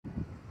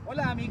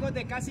Hola amigos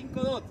de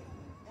K5DOT.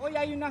 Hoy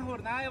hay una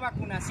jornada de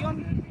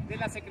vacunación de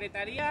la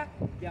Secretaría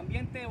de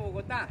Ambiente de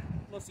Bogotá.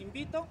 Los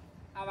invito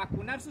a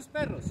vacunar sus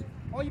perros.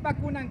 Hoy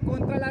vacunan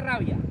contra la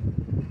rabia.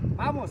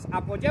 Vamos,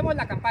 apoyemos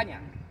la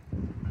campaña.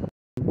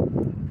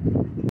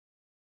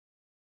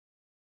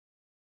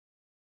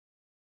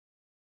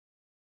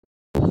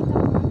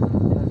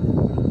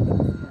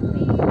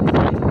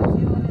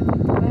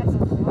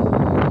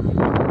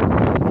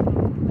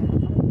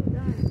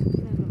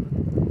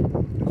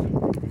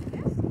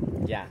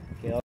 Ya,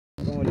 quedó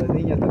como los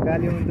niños,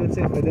 tocarle un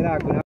dulce después de la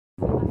vacuna.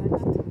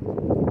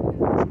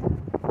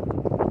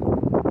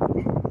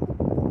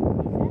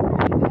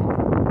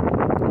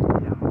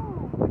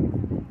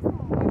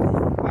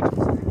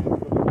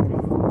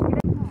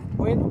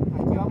 Bueno,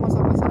 aquí vamos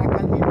a pasar a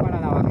Kalvin para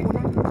la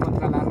vacuna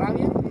contra la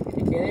rabia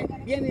y que quede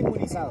bien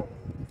inmunizado.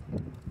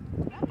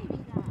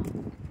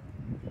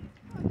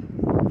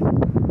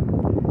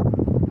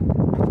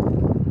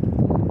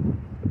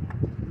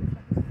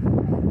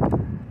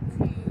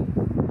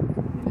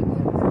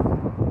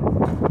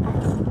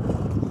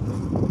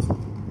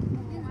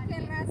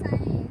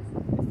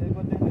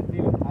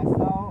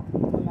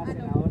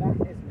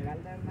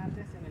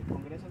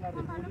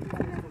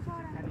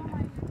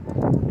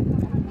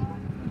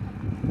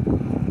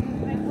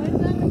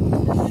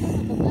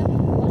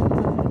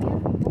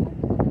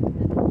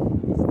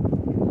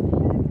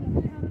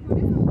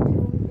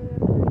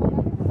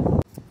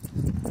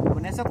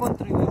 Con eso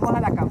contribuimos a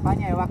la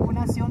campaña de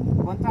vacunación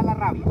contra la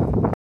rabia.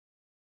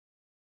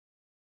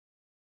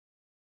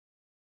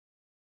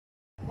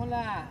 Con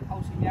la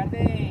auxiliar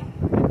de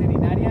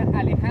veterinaria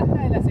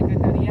Alejandra de la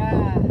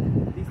Secretaría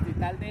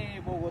Distrital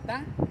de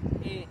Bogotá.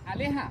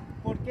 Aleja,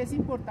 ¿por qué es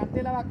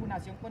importante la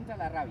vacunación contra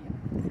la rabia?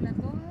 Para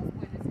todos,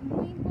 pues es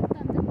muy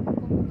importante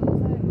porque como todos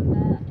sabemos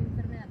la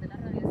enfermedad de la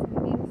rabia es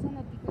un virus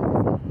zoonótico,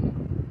 es decir,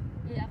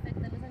 que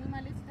afecta a los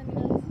animales y también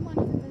a los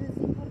humanos, entonces es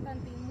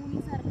importante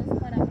inmunizarlos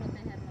para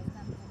protegernos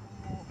tanto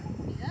como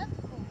comunidad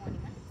como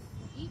animales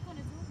y con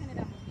eso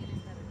generamos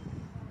bienestar.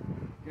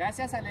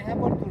 Gracias Aleja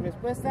por tus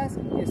respuestas.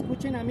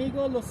 Escuchen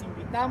amigos, los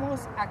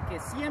invitamos a que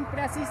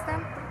siempre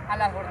asistan a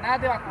las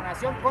jornadas de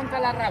vacunación contra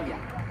la rabia.